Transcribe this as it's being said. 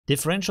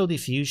Differential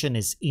diffusion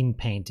is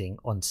inpainting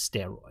on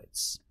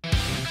steroids.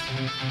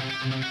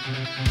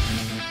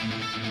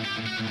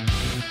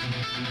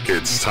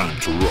 It's time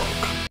to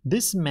rock.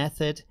 This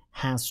method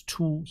has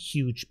two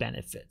huge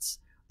benefits.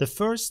 The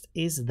first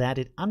is that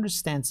it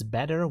understands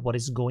better what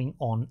is going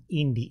on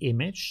in the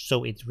image,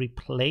 so it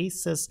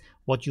replaces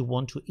what you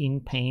want to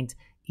inpaint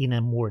in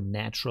a more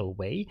natural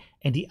way.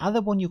 And the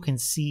other one you can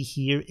see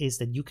here is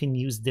that you can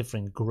use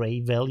different gray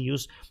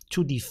values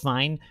to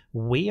define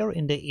where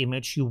in the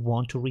image you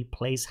want to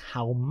replace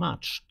how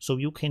much. So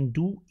you can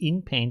do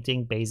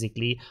inpainting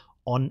basically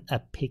on a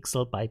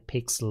pixel by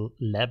pixel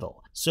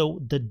level.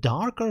 So the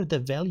darker the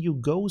value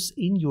goes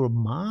in your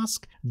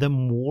mask, the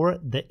more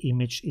the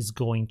image is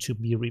going to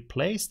be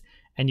replaced.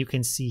 And you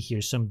can see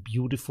here some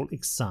beautiful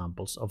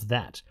examples of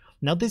that.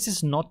 Now this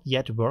is not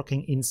yet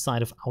working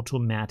inside of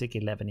Automatic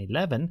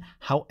 11.11.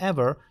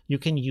 However, you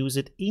can use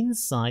it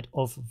inside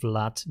of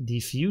Vlad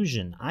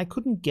Diffusion. I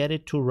couldn't get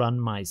it to run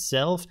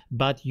myself,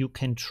 but you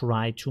can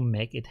try to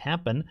make it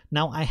happen.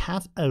 Now I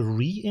have a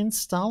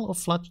reinstall of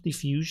Vlad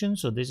Diffusion,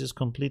 so this is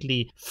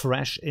completely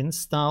fresh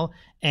install.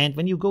 And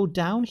when you go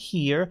down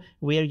here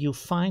where you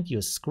find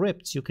your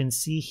scripts, you can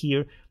see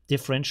here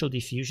Differential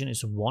diffusion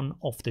is one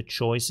of the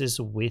choices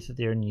with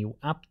their new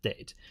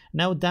update.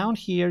 Now down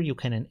here you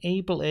can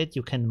enable it,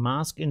 you can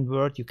mask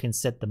invert, you can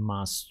set the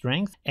mask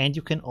strength, and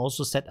you can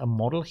also set a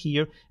model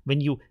here.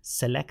 When you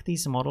select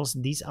these models,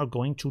 these are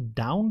going to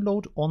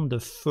download on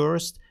the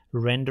first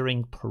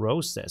rendering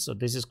process, so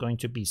this is going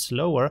to be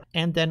slower.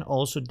 And then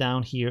also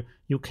down here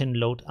you can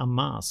load a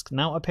mask.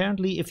 Now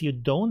apparently if you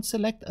don't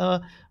select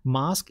a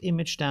mask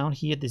image down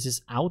here, this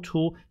is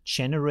auto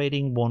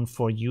generating one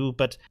for you,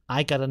 but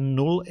I got a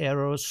null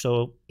error,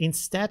 so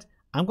instead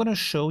I'm going to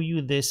show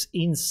you this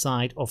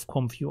inside of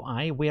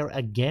ComfyUI, where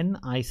again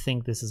I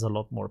think this is a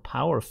lot more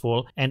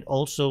powerful. And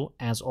also,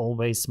 as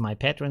always, my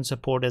Patreon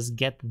supporters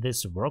get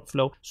this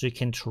workflow, so you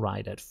can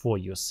try that for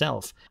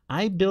yourself.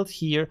 I built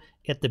here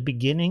at the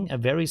beginning a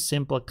very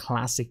simple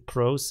classic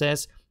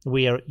process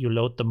where you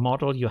load the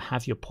model, you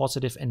have your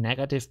positive and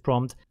negative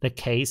prompt, the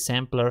K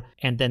sampler,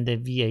 and then the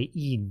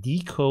VAE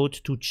decode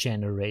to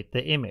generate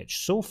the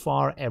image. So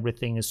far,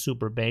 everything is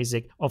super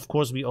basic. Of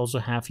course, we also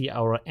have here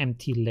our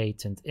empty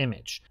latent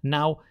image.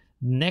 Now,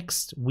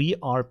 next, we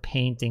are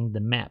painting the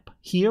map.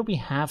 Here we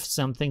have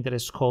something that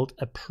is called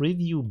a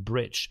preview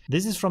bridge.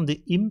 This is from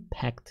the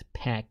Impact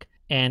pack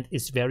and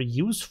is very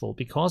useful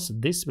because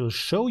this will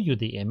show you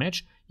the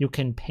image. You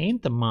can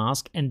paint the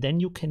mask and then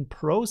you can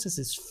process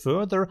this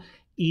further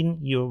in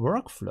your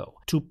workflow.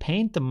 To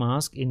paint the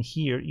mask in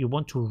here, you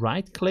want to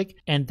right click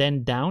and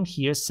then down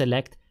here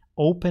select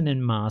Open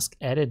in Mask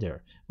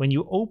Editor. When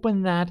you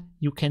open that,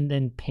 you can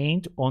then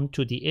paint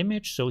onto the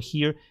image. So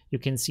here you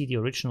can see the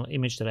original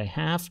image that I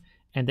have,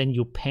 and then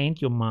you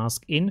paint your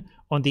mask in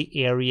on the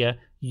area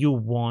you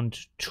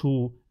want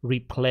to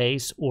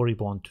replace or you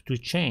want to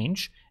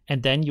change.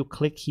 And then you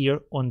click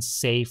here on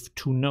Save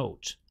to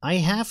Node. I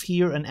have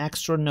here an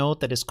extra node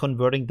that is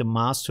converting the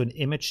mask to an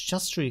image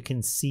just so you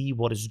can see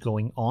what is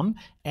going on.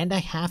 And I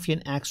have here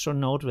an extra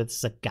node with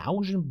a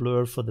Gaussian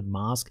blur for the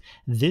mask.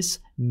 This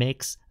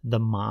makes the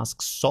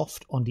mask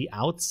soft on the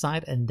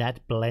outside and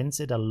that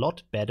blends it a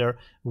lot better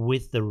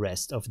with the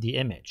rest of the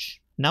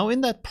image. Now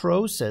in that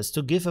process,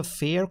 to give a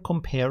fair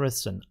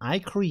comparison, I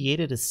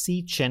created a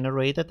seed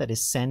generator that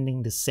is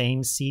sending the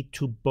same seed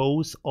to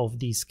both of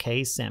these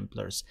K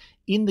samplers.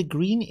 In the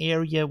green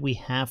area, we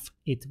have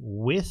it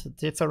with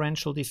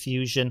differential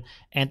diffusion,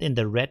 and in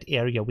the red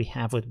area, we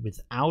have it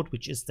without,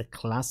 which is the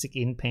classic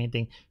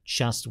inpainting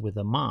just with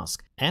a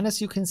mask. And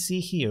as you can see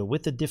here,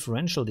 with the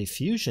differential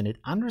diffusion, it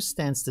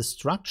understands the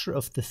structure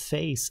of the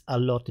face a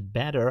lot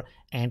better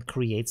and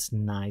creates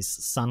nice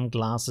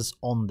sunglasses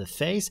on the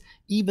face.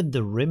 Even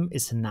the rim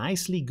is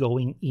nicely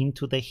going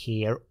into the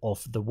hair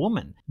of the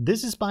woman.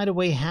 This is, by the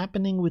way,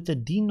 happening with the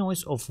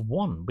denoise of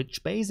 1,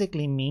 which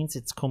basically means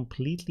it's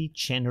completely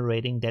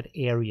generating that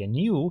area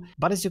new,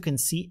 but as you can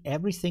see,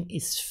 everything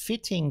is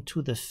fitting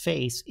to the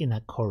face in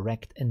a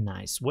correct and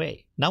nice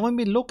way. Now when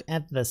we look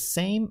at the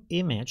same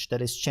image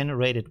that is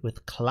generated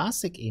with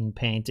classic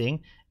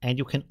inpainting, and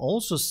you can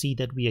also see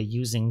that we are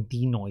using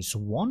denoise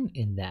 1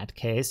 in that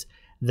case,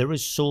 the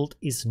result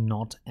is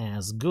not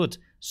as good.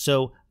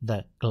 So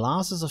the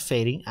glasses are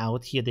fading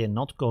out here, they're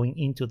not going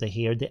into the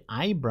hair, the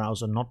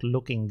eyebrows are not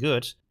looking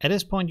good. At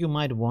this point you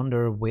might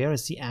wonder, where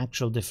is the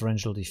actual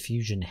differential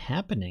diffusion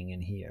happening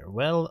in here?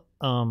 Well,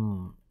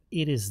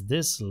 it is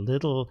this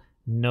little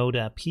node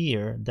up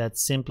here that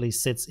simply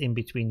sits in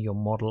between your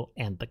model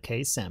and the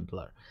K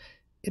sampler.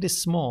 It is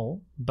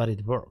small, but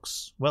it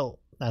works. Well,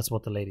 that's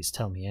what the ladies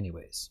tell me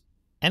anyways.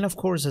 And of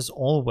course, as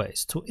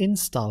always, to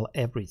install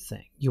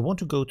everything, you want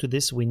to go to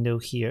this window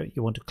here,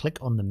 you want to click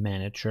on the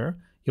manager,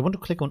 you want to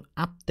click on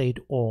Update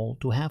All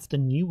to have the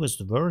newest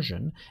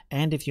version,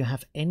 and if you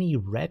have any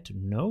red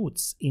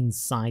nodes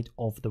inside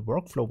of the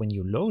workflow when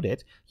you load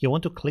it, you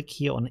want to click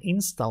here on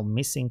Install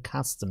Missing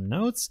Custom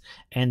Nodes,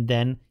 and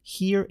then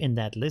here in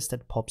that list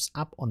that pops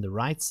up on the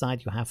right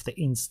side, you have the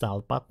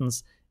install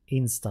buttons,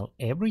 install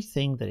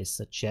everything that is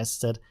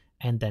suggested,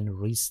 and then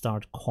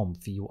restart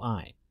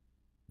ComfyUI.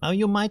 Now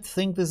you might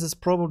think this is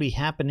probably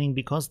happening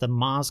because the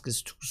mask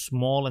is too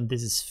small and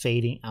this is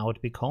fading out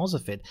because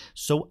of it.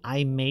 So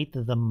I made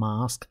the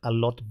mask a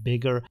lot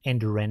bigger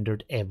and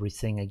rendered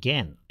everything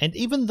again. And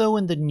even though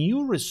in the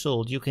new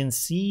result you can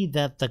see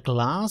that the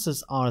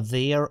glasses are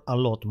there a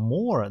lot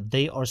more,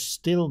 they are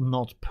still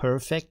not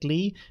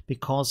perfectly,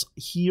 because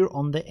here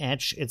on the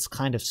edge it's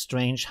kind of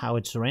strange how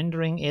it's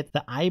rendering it.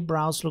 The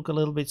eyebrows look a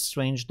little bit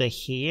strange, the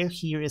hair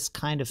here is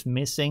kind of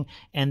missing,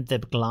 and the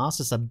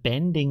glasses are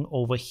bending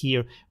over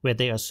here where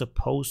they are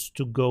supposed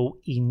to go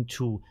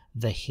into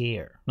the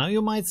hair. Now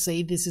you might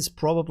say this is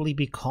probably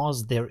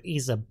because there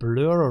is a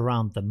blur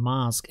around the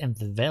mask and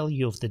the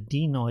value of the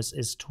denoise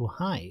is too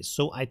high.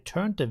 So I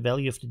turned the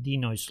value of the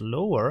denoise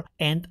lower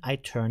and I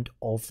turned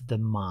off the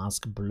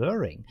mask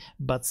blurring.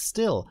 But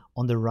still,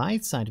 on the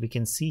right side we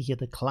can see here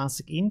the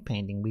classic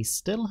inpainting. We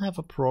still have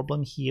a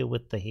problem here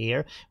with the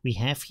hair. We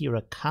have here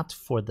a cut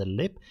for the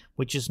lip,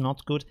 which is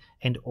not good,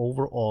 and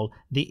overall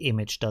the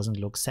image doesn't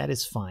look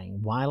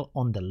satisfying. While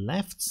on the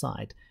left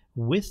side,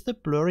 with the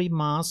blurry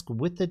mask,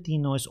 with the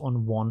denoise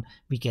on 1,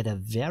 we get a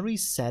very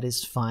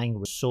satisfying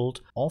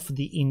result of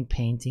the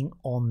inpainting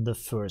on the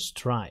first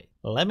try.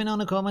 Let me know in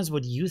the comments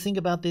what you think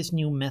about this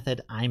new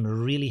method. I'm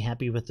really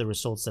happy with the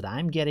results that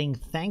I'm getting.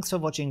 Thanks for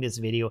watching this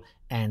video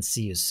and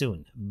see you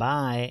soon.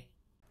 Bye!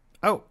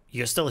 Oh,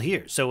 you're still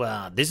here.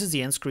 So this is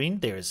the end screen.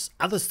 There's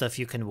other stuff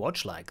you can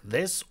watch like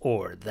this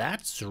or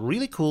that. It's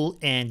really cool.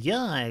 And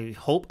yeah, I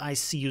hope I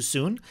see you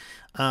soon.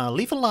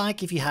 Leave a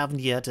like if you haven't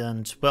yet.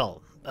 And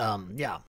well, yeah,